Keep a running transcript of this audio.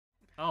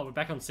Oh, we're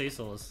back on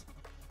seesaws.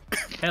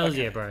 Hell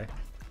yeah, bro.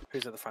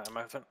 Who's at the front? Am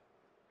I front?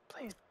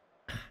 Please.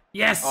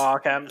 Yes! Oh,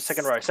 okay, I'm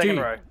second row. Second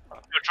row.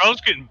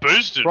 Control's getting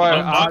boosted.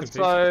 Bro,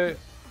 so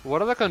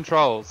what are the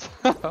controls?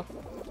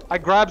 I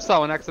grabbed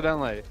someone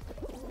accidentally.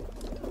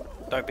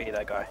 Don't be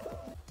that guy.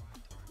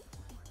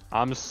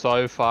 I'm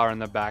so far in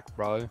the back,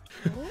 bro.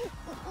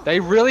 They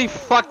really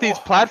fucked these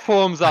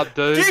platforms up,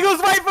 dude. Jingles,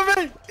 wait for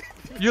me!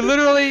 You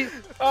literally.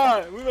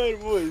 Alright, we made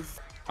it, boys.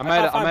 I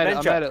made it.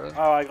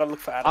 Oh, I gotta look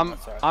for Adam.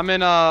 I'm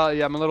in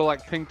yeah, I'm a little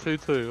like pink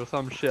tutu or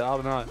some shit. I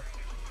don't know.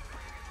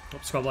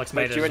 Scrublike's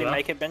made it. Did you already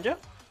make it, Benja?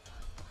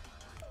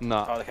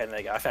 No. Oh, okay, there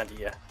you go. I found you.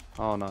 Yeah.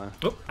 Oh no.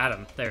 Oh,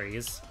 Adam, there he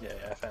is. Yeah,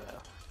 I found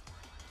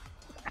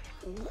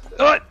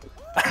that.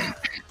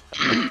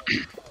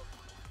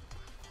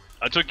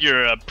 I took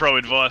your pro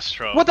advice,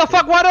 Troll. What the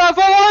fuck? Why did I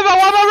fall over?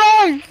 Why am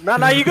I wrong?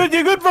 No,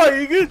 you're good, bro.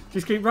 You're good.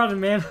 Just keep running,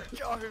 man.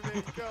 Go,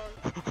 man,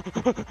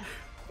 go.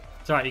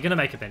 It's alright, you're gonna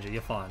make it, Benja.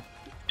 You're fine.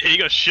 Yeah, you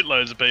got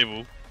shitloads of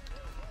people.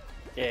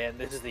 Yeah,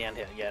 this is the end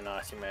here. Yeah,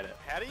 nice, you made it.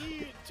 How do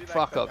you do that,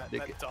 Fuck up,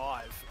 that dickhead.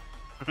 dive?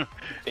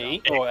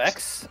 B or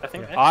X, I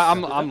think. X.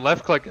 I'm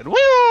left clicking.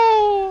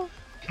 Woo!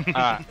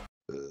 Alright.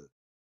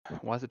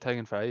 Why is it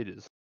taking for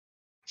ages?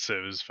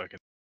 Servers fucking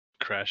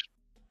crashed.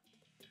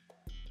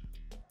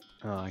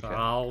 Oh, okay.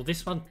 Oh,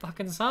 this one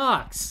fucking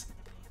sucks.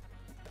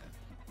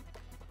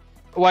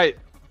 Wait.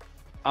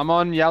 I'm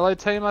on yellow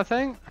team, I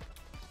think.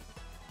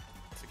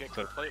 To get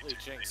completely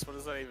jinxed, what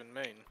does that even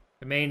mean?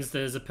 It means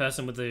there's a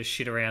person with the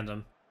shit around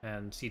them,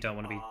 and you don't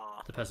want to be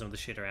the person with the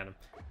shit around them.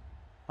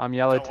 I'm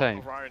yellow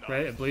team.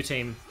 Right, blue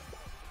team.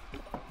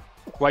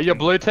 Wait, you're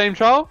blue team,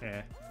 Troll?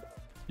 Yeah.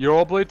 You're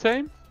all blue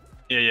team?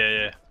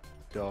 Yeah.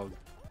 Dog.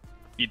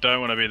 You don't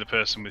want to be the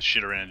person with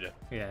shit around you.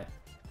 Yeah.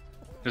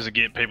 Does it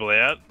get people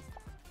out?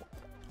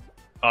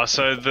 Oh,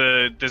 so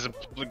there's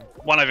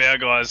one of our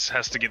guys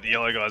has to get the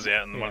yellow guys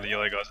out, and one of the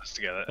yellow guys has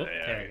to get it. Oh,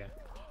 there we go.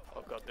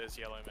 Oh god, there's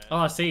yellow man. Oh,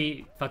 I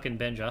see fucking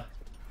Benja.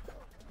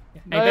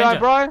 Hey, Hey, Benja.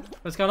 bro.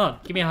 What's going on?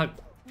 Give me a hug.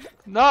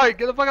 No,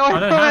 get the fuck away I from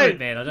don't me. have it,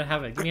 man. I don't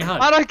have it. Give me a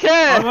hug. I don't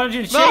care. I wanted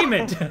an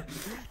achievement.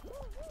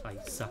 Oh, you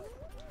suck.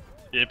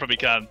 Yeah, probably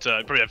can't.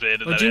 Probably have to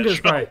edit Oh, that Jingles,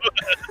 out. bro.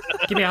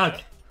 Give me a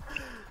hug.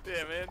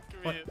 Yeah, man,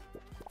 come here.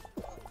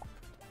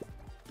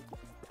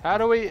 How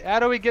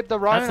do we get the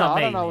Rona? That's not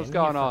me, I don't know man. what's You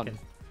going fucking- on.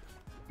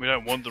 We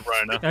don't want the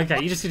Rona.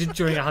 Okay, you just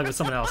during a hug with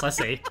someone else. I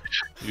see.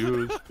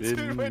 You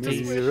spin We're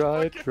me just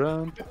right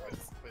round.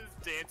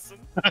 Dancing.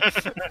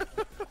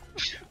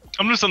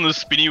 I'm just on the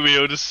spinny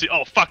wheel to see.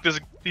 Oh fuck!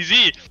 He's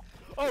here.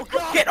 Oh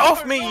god! Get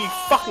off me, you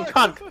fucking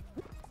cunt!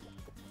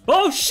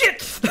 Oh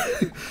shit!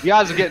 You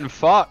guys are getting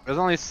fucked. There's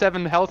only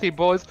 7 healthy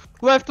boys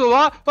left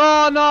alive.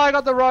 Oh no, I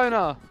got the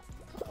Rona.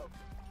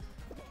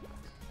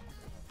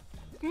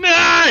 No!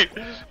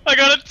 I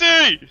got it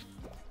too.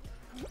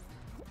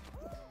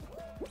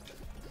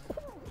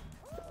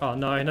 Oh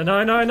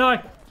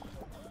no!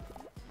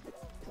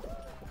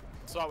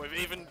 So we've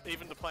even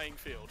the playing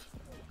field.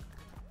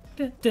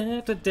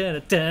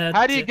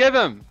 How do you give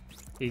him?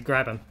 You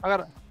grab him.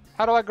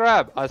 How do I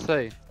grab? I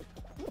see.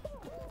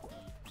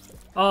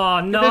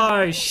 Oh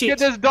no! Shit! Get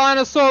this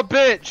dinosaur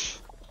bitch.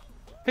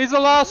 He's the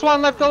last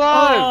one left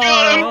alive.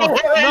 Oh,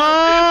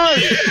 No!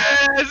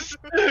 Yes!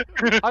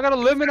 I got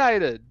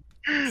eliminated.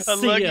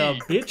 see ya,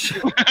 bitch.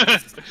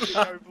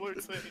 Go blue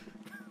team.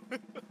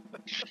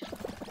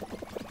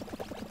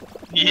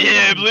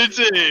 Yeah, blue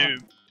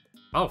team.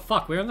 Oh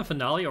fuck, we're on the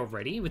finale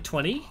already with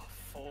 20?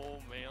 Oh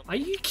man. Are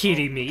you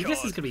kidding me? This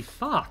God. is gonna be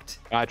fucked.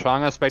 Alright, try.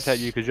 I'm gonna spectate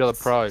you because you're the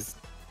pro.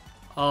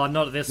 Oh,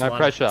 not at this No one.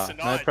 pressure. No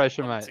Tonight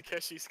pressure, on mate.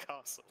 Takeshi's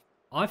Castle.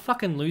 I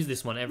fucking lose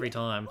this one every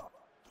time.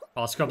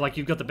 Oh, Scrublike,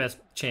 you've got the best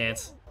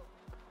chance.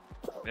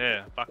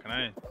 Yeah, fucking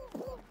A.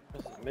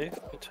 Move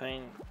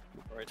between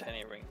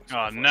rotating rings.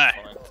 Oh, before no.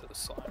 falling to the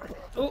side.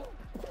 Oh,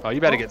 Oh, you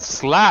better get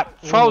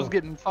slapped. Troll's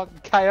getting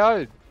fucking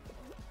KO'd.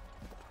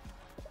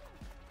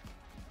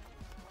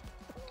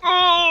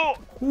 Oh!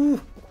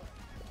 ooh.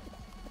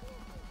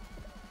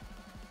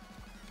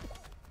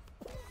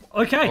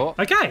 Okay, Oh.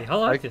 okay, I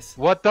like this.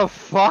 What the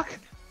fuck?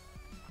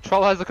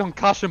 Troll has a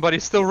concussion, but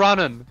he's still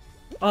running.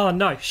 Oh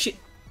no, shit.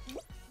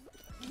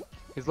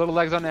 His little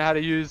legs don't know how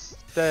to use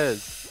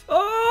stairs.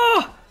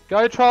 Oh!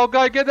 Go, Troll,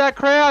 go get that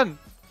crown.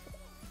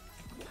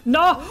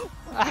 No!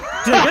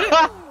 Did I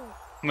get it?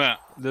 Nah.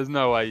 There's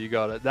no way you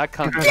got it. That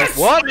cunt. Yes!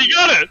 What? You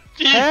got it!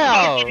 You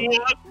How? fucking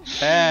what?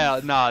 How?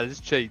 Nah, this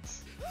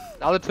cheats.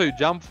 The other two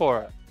jump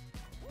for it.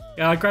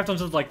 Yeah, I grabbed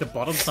onto like the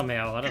bottom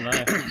somehow, I don't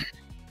know.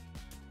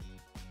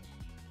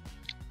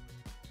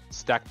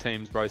 Stack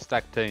teams, bro.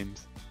 Stack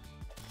teams.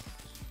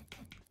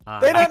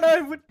 They don't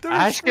know what they're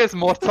Ash gets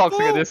more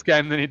toxic at this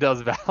game than he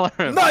does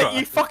Valorant. No, bro.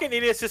 you fucking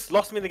idiots just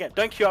lost me the game.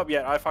 Don't queue up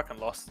yet. I fucking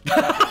lost.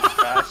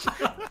 Ash.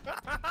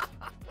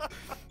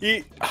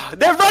 They're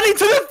running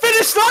to the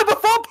finish line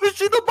before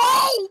pushing the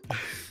ball!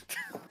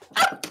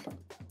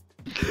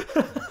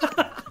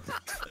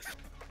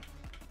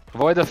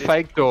 Avoid the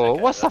fake door.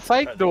 What's the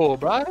fake door,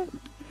 bro?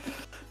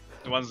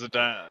 The ones that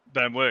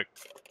don't work.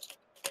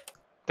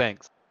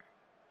 Thanks.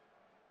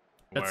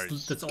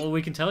 Worries. That's all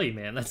we can tell you,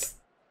 man. That's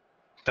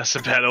That's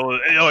about all.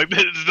 Like,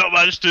 there's not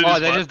much to this. Oh,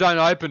 they one. just don't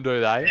open, do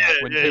they? Yeah,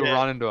 when yeah, people yeah.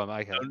 run into them,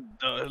 okay.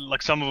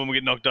 Like some of them will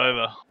get knocked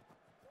over.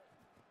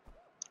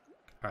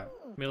 Alright,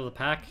 middle of the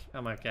pack.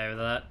 I'm okay with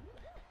that.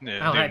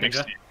 Yeah, Oh, they're hey, next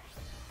Benja. to you.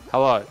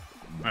 Hello.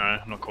 No,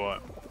 not quite.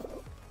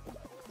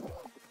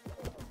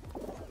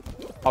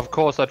 Of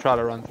course I try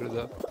to run through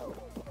the...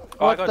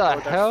 Oh, I What got the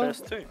called hell?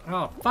 first too.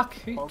 Oh, fuck.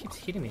 Who keeps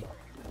hitting me?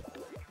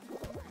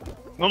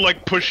 Not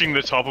like pushing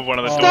the top of one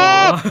of the doors.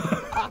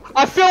 Stop!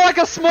 I feel like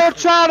a small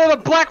child at a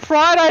Black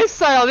Friday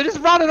sale. They're just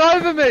running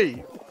over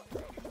me.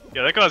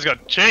 Yeah, that guy's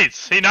got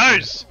cheats. He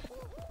knows.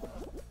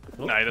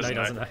 Oh, No, he doesn't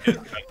know.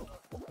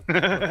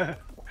 know.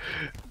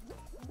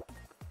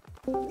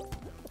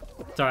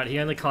 It's alright, he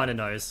only kinda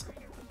knows.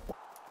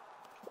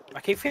 I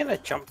keep feeling I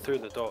jump through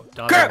the door.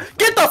 Dive Girl, in.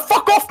 get the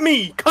fuck off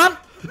me, cunt!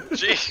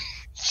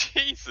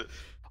 Jesus.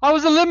 I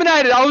was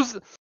eliminated. I was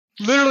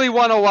literally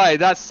one away.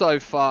 That's so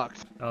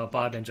fucked. Oh,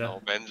 bye, Benja.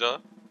 Oh,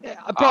 Benja. Yeah,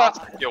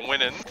 but You're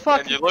winning,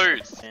 Fuck. and you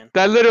lose.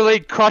 they literally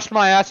crushed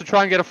my ass to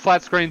try and get a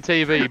flat screen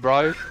TV,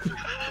 bro.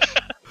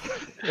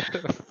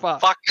 Fuck.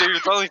 Fuck, dude,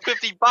 it's only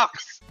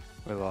 $50.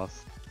 We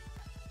lost.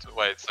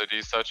 Wait, so do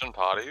you search in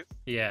parties?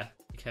 Yeah,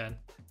 you can.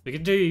 We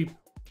could do...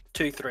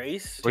 2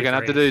 3s. We're gonna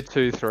have to do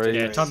 2, 3.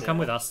 Yeah, Yes, Tom, yeah. come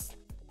with us.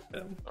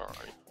 Alright,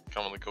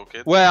 come on the cool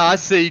kids. Well, I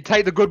see.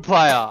 Take the good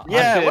player.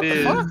 Yeah, I see what it the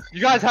is. fuck? You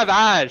guys have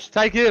Ash.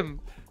 Take him.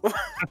 I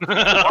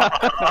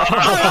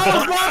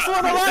was last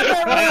one to like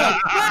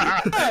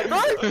that,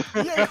 right?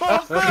 Yeah,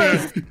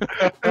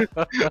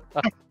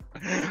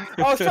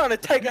 I was trying to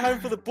take it home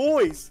for the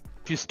boys.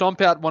 If you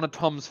stomp out one of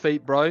Tom's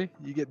feet, bro,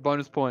 you get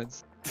bonus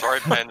points. Throw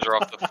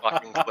Benja off the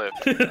fucking cliff.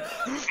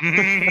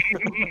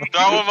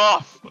 Throw him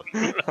off!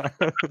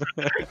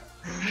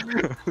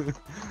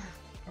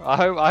 I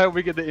hope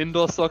we get the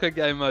indoor soccer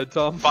game mode,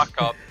 Tom.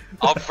 Fuck up.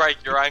 I'll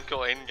break your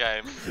ankle in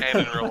game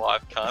and in real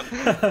life, cunt.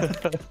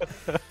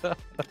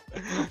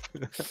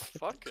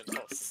 Fucking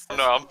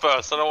No, I'm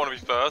first. I don't want to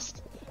be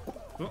first.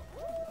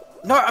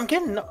 No, I'm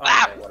getting.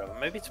 Okay, whatever.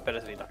 Maybe it's better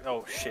to be like.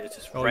 Oh shit, it's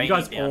just Oh, you raining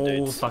guys down, all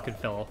dudes. fucking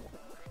fell off.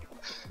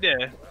 Yeah,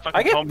 fucking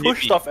I get Tom hit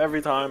pushed me. off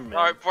every time, man.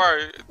 Alright,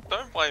 bro,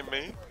 don't blame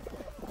me.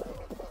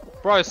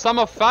 Bro, some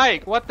are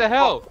fake. What the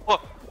hell?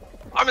 What?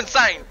 I'm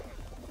insane!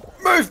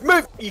 Move,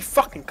 move, you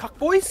fucking cuck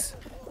boys!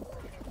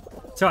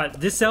 It's alright,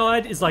 this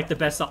side is like the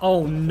best side.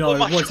 Oh no, Oh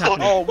my what's God.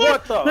 happening? Oh,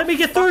 what the? Let me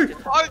get through!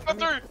 I got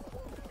through!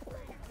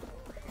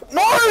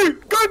 No!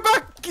 Go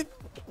back! Get...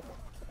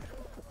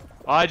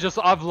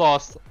 I've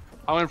lost.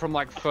 I went from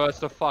like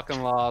first to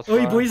fucking last. Oh,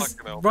 you bro. boys,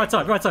 Fucking hell. right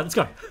side, let's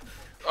go.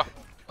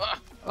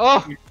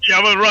 Oh, Yeah,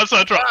 I'm on the right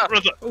side,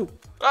 right side. Oh,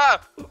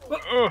 Ah!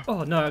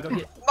 oh no, I got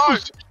hit. No!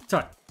 It's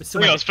alright, it's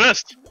still I was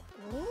first.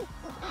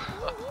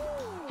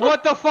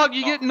 what the fuck?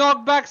 You get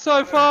knocked back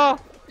so far.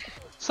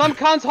 Some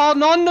cunt's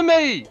holding on to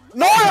me.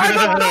 No, I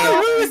don't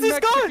know! Who is this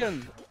guy?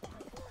 Mexican.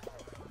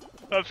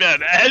 I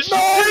found Ash. No!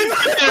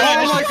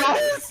 Oh my god.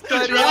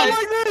 Not 38.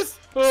 like this!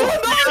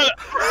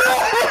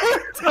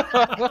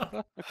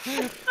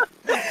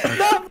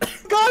 That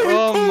guy who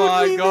Oh pulled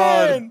my me,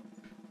 God. man!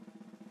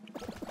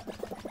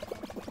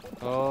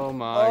 Oh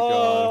my god.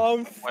 Oh,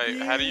 I'm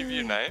Wait, how do you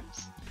view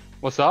names?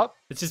 What's up?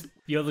 It's just,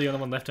 you're the only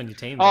one left on your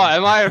team. Oh, then.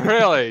 am I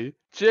really?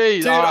 Jeez.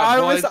 Dude, alright,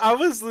 boys. I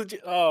was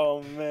legit.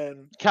 Oh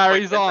man.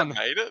 Carries Wait, on. Benja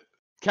made it?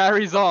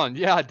 Carries on.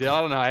 Yeah, I did.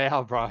 I don't know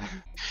how, bro.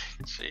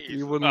 Jeez.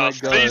 You wouldn't let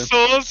go.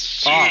 Seesaws.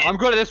 Shit. Oh, I'm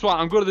good at this one.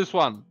 I'm good at this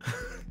one.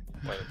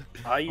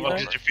 Are you? Well, though?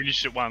 did you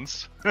finish it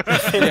once?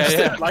 Finished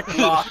yeah. it like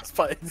last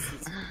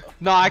place.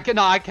 No, I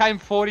came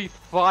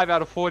 45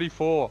 out of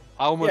 44.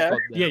 I almost Yeah. got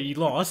there. Yeah, you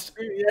lost.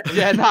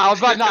 Yeah, no,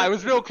 but no, it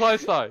was real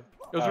close though.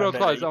 It was real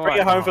close. Don't Bring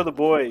worry. it home for the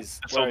boys.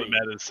 That's Where all are that you?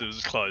 matters. It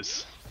was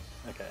close.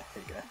 Okay,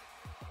 here you go.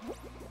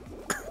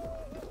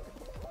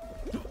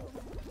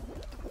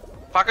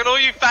 Fucking all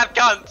you fat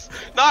cunts!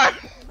 No!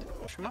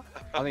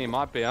 I think it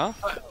might be, huh?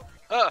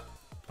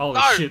 Holy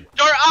No! shit.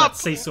 Go up! That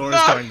seesaw No!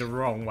 is going the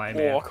wrong way,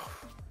 man. Walk.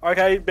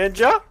 Okay,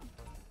 Benja.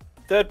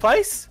 Third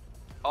place.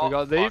 Oh, We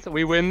got these. fuck.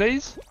 We win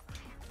these.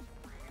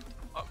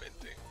 I'm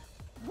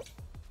ending.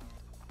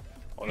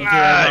 You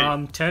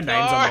can Hey. turn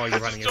names on while you're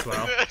No, running as stop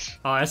well. it.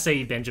 Oh, I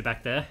see Benja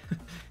back there.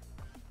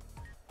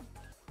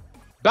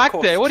 Back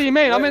Of there. What do you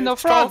mean? I'm course. in the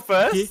Strong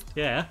front. first.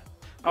 Yeah.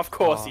 Of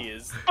course Oh. he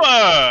is.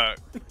 Fuck!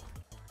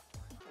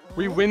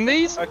 We win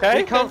these. Okay,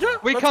 We come.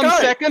 Benja, We let's come go.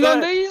 second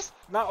on Yeah. these.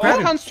 No, Grab oh,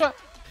 him. Come straight.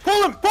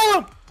 pull him! Pull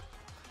him!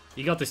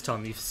 You got this,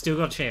 Tom. You've still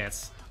got a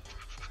chance.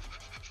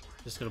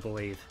 Just gotta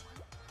believe.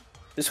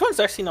 This one's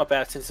actually not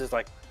bad since there's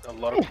like a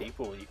lot of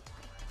people. You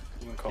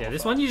can Yeah,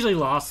 this qualify. one usually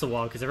lasts a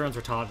while because everyone's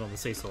retarded on the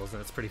seesaws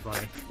and it's pretty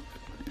funny.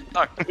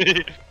 No.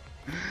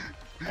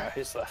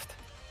 Who's left?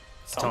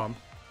 It's Tom.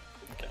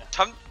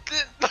 Tom.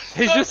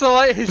 He's just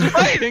a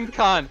pink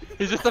cunt.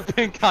 He's just a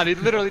pink cunt. He's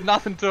literally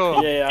nothing to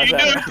him. Yeah, You I do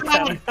know. it,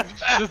 Tom!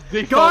 Just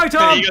default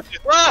Tom! pink. You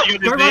got this,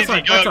 Go right easy.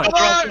 side, Go right go side.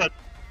 right side.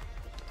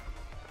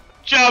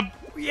 Jump!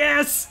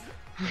 Yes!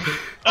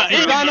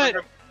 You've done it.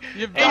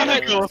 You've done Easy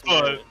it.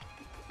 qualified.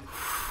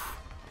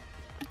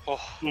 Oh,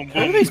 Boom, Who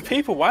are boom. these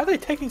people? Why are they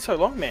taking so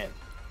long, man?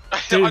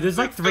 Dude, there's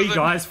like 3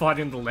 guys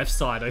fighting on the left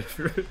side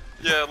over it.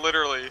 Yeah,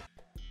 literally.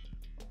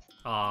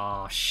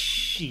 Oh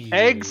shit.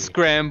 Egg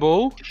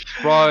scramble,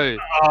 bro.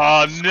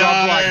 Oh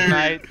Scrublike, no!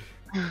 mate.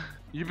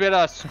 You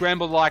better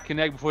scramble like an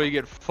egg before you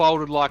get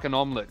folded like an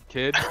omelette,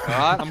 kid.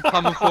 Alright? I'm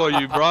coming for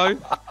you, bro.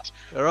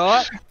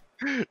 Alright?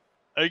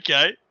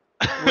 Okay.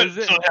 What is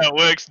That's it? not how it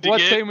works, dickhead.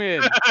 What team we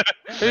in?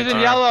 Who's in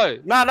yellow?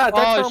 No, don't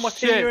Oh, tell them what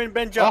team shit. you're in,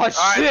 Benja. Oh, Alright,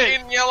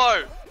 shit. in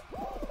yellow.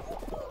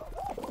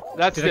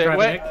 That's Did I it. grab an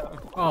Wait. egg?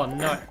 Oh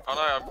no. Oh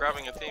no, I'm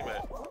grabbing a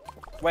teammate.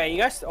 Wait, you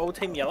guys all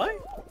team yellow?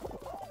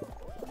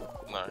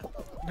 No.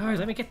 No,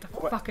 let me get the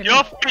fucking Your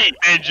egg. feet,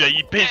 Benja,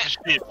 you piece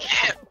of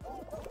shit.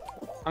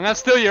 I'm gonna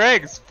steal your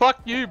eggs.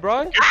 Fuck you,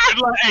 bro. Good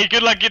luck, hey,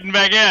 good luck getting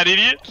back out,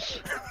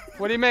 idiot.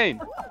 What do you mean?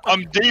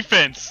 I'm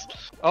defense.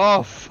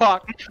 Oh,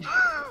 fuck.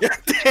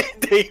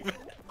 Deep.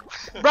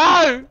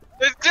 Bro!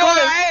 There's still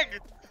an egg!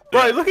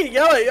 Bro, look at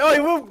yellow. Oh, he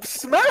will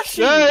smash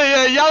you.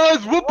 Yeah,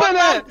 yellow's whooping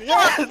it!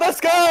 Yeah, let's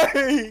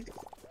go.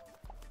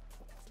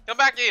 Come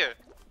back here,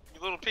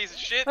 you little piece of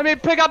shit. Let me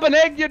pick up an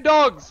egg, you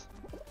dogs!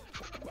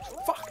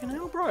 Fucking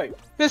hell, bro.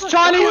 There's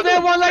Chinese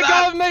there, won't let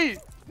go of me!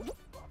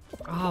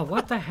 Oh,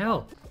 what the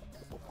hell?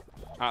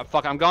 Alright,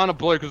 fuck, I'm going to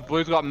blue because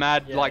blue's got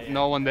mad, Yeah, like, yeah.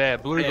 no one there.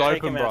 Blue's Yeah, take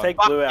open, him out. bro. Take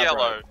Fuck blue out,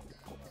 yellow.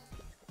 bro.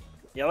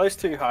 Yellow's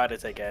too hard to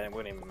take out. It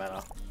wouldn't even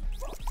matter.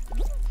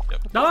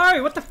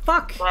 No, what the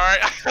fuck? Alright,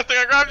 I think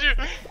I grabbed you.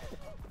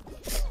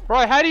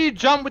 Bro, how do you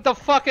jump with the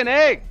fucking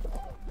egg?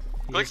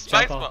 You Click just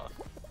jump spacebar. off.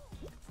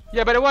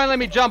 Yeah, but it won't let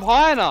me jump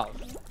high enough.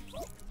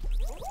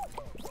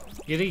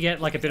 You need to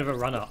get like a bit of a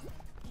run up.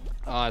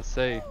 Oh, I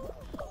see.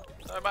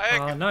 No, my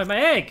egg. Oh no, my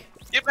egg!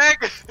 Get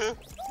back.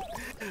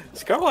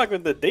 It's kind of like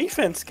with the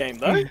defense game,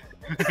 though.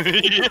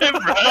 Yeah,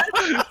 bro.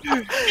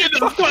 Get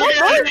the fuck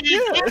out of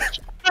here, Yeah. bitch.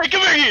 Hey,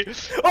 come here.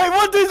 Wait,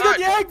 one dude's got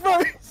the egg,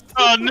 bro.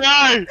 Oh no!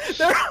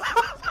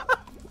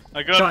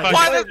 I got Sorry. fucking...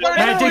 Why there's no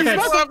Man, egg?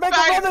 defense. Make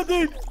a runner,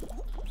 dude.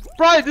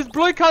 Bro, this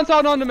blue cunt's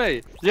holding on to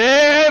me.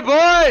 Yeah,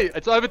 boy!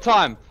 It's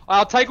overtime.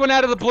 I'll take one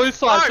out of the blue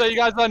side No. so you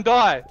guys don't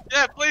die.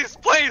 Yeah, please,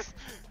 please.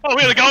 Oh,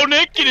 we got a golden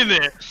egg. Get in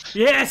there.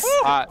 Yes!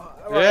 Alright,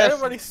 Right, yes.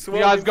 everybody You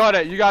swirling. guys got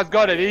it. You guys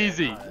got it.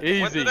 Easy. When's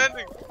Easy. it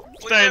ending?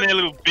 Stay in there,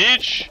 little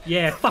bitch.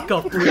 Yeah, fuck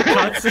off, blue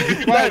cunts.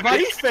 Wait, My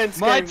defense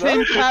my game, team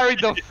though. carried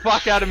the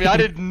fuck out of me. I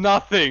did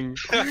nothing.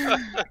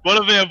 One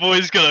of our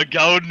boys got a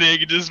golden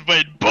egg and just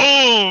went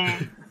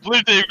boom.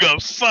 Blue team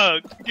got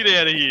fucked. Get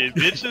out of here,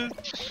 bitches.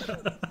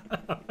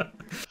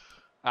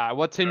 Alright,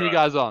 what team you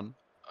guys on?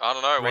 I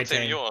don't know, Red what team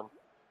are team. you on?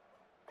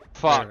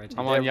 Fuck, red I'm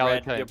team. on Yeah, yellow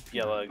red, team.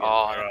 you're yellow again. Oh,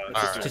 Alright, alright.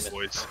 let's do it,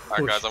 boys.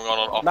 Alright guys, I'm going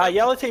on offense. Nah,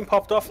 yellow team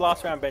popped off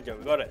last round, Benja.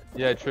 We got it.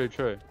 Yeah, true.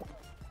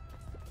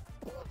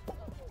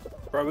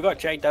 Bro, we got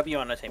JW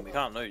on the team. We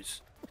can't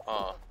lose.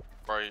 Oh,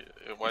 bro,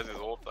 where's his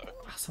auto?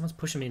 Oh, someone's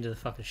pushing me into the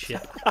fucking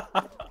ship.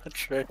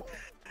 True.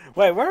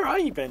 Wait, where are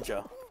you,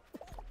 Benja?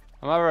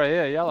 I'm over right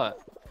here, yellow.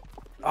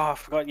 Oh, I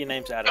forgot your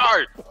name's Adam.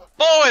 Go!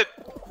 Forward!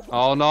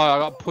 Oh no, I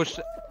got pushed.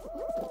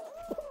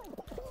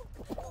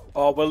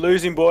 Oh, we're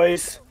losing,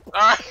 boys.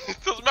 Alright,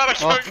 doesn't matter,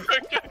 go,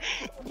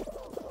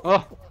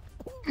 Oh.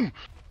 go, go.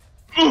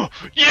 Oh,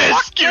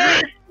 Yes,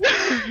 get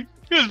it.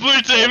 Here's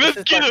blue team.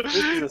 Let's get This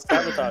is a it.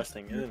 sabotage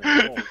thing, isn't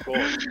it? Oh,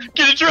 God.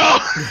 Get a draw.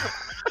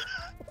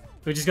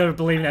 We just gotta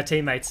believe in our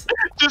teammates.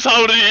 Just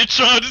hold it here,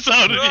 try. Just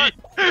hold it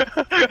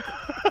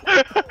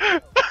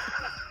here.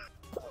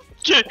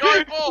 Get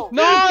Go, ball!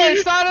 no,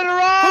 it's starting to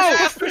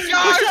roll. Push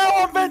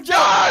out on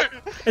Benja!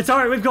 It's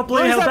alright, we've got blue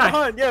Blue's held that back.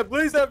 behind. Yeah,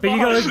 blue's that But you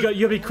behind.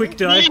 gotta be quick,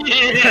 though.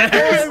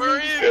 Yeah. Where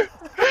are you?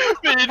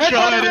 Been Head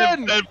trying on that,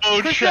 in. that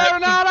ball Cristiano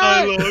trap for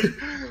so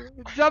Ronaldo.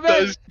 long. Jump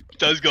in.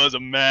 Those guys are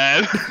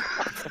mad.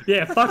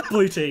 Yeah, fuck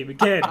blue team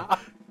again.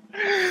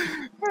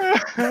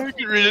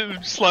 Get rid of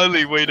them,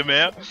 slowly weed them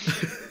out.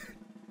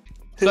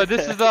 So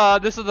this is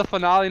the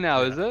finale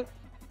now, is it?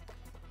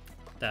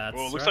 That's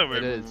Well, it looks right. like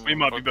It is. we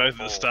might be both at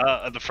the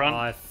start, at the front.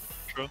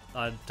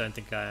 I don't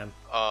think I am.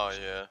 Oh,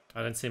 yeah.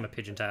 I don't see my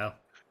pigeon tail.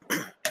 Wait,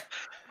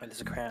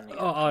 there's a crown here.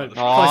 Oh, Oh, close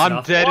I'm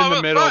enough. dead in the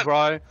Oh, middle, front.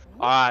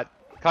 bro. Alright,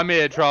 come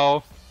here,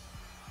 troll.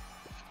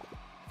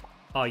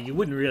 Oh, you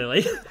wouldn't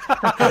really.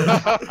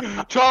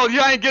 Troll,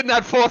 you ain't getting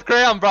that fourth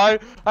crown, bro. I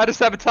had to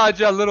sabotage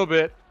you a little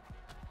bit.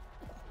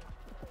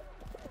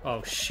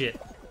 Oh shit.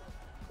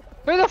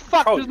 Who the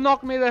fuck Oh. just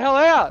knocked me the hell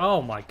out?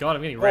 Oh my god,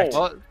 I'm getting wrecked.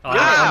 Oh. What? Oh,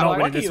 Yeah, I'm not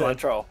lucky winning this there, one.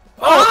 Troll.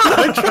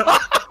 Oh, troll.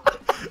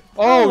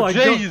 Oh Oh, my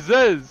God.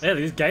 Jesus. Yeah,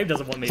 this game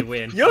doesn't want me to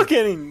win. You're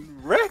getting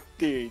wrecked,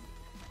 dude.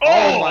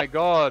 Oh my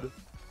god.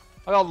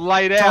 I got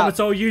laid Tom, out. it's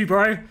all you,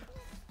 bro.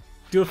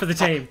 Do it for the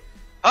team.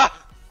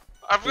 Ah!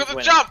 I forgot Who's to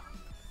winning? jump!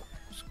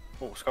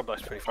 Oh,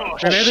 Scrublike's pretty fun.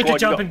 Remember to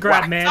jump and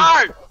grab, man.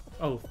 No!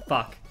 Oh,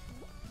 fuck.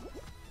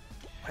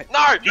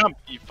 No! Jump,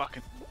 you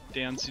fucking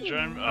Down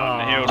syndrome. Oh, Oh.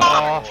 hell no.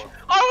 Oh,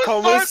 I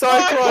Tom was was so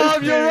so close! close.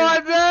 Tom, you're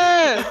right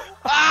there.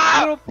 Ah!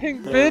 Little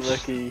pink Oh, bitch.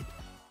 lucky.